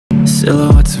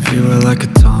Silhouettes of you are like a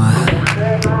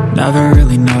taunt. Never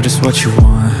really know just what you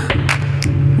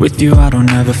want. With you I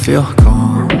don't ever feel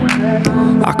calm.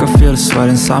 I can feel the sweat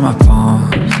inside my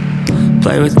palms.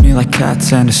 Play with me like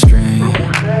cats and a string.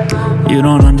 You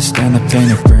don't understand the pain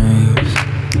it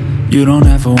brings. You don't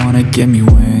ever wanna give me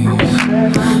wings.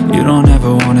 You don't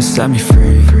ever wanna set me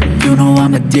free. You know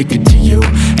I'm addicted to you,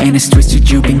 and it's twisted,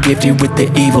 you've been gifted with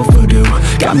the evil voodoo.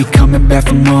 Got me coming back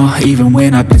for more, even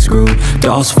when I've been screwed.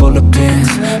 Dolls full of pins,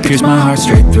 pierce my heart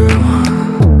straight through.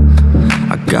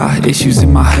 I got issues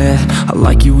in my head, I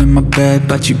like you in my bed,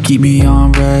 but you keep me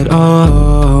on red.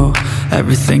 Oh,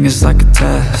 everything is like a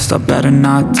test, I better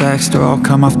not text or I'll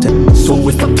come off dead. So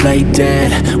if I play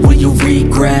dead, will you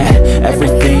regret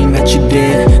everything that you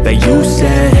did, that you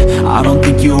said? I don't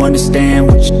think you understand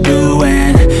what you're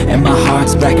doing, and my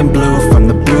heart's black and blue from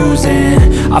the bruising.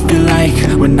 I feel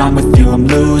like when I'm with you I'm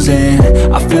losing.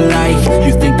 I feel like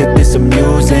you think that this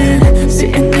amusing,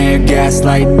 sitting there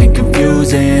gaslighting and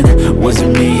confusing. Was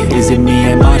it me? Is it me?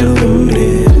 Am I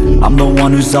deluded? I'm the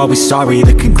one who's always sorry,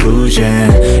 the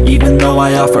conclusion, even though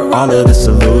I offer all of the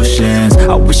solutions.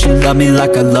 I wish you loved me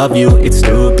like I love you, it's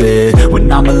stupid.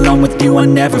 When I'm alone with you I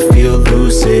never feel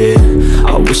lucid.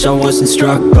 I wish I wasn't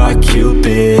struck by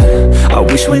Cupid. I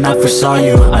wish when I first saw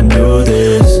you I knew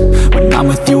this. When I'm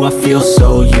with you I feel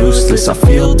so useless, I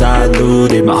feel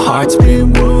diluted, my heart's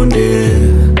been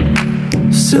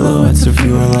wounded. Silhouettes of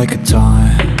you are like a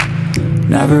taunt.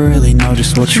 Never really know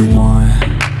just what you want.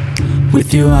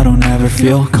 With you I don't ever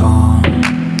feel calm.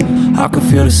 I can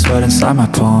feel the sweat inside my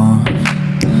palms.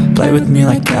 Play with me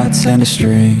like cats and a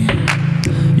string.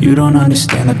 You don't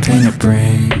understand the pain it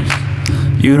brings.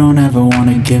 You don't ever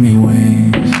wanna give me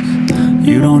wings.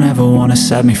 You don't ever wanna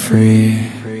set me free.